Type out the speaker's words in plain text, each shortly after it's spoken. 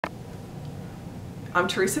I'm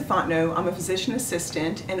Teresa Fontenot. I'm a physician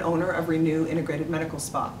assistant and owner of Renew Integrated Medical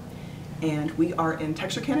Spa. And we are in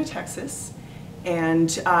Texarkana, Texas,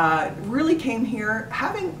 and really came here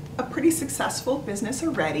having a pretty successful business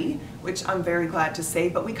already, which I'm very glad to say,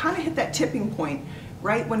 but we kind of hit that tipping point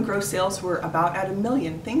right when gross sales were about at $1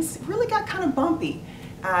 million. Things really got kind of bumpy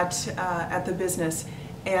at the business,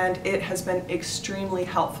 and it has been extremely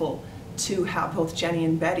helpful to have both Jenny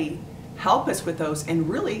and Betty help us with those and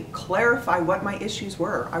really clarify what my issues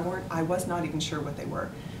were. I was not even sure what they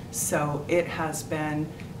were. So it has been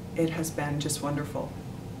just wonderful.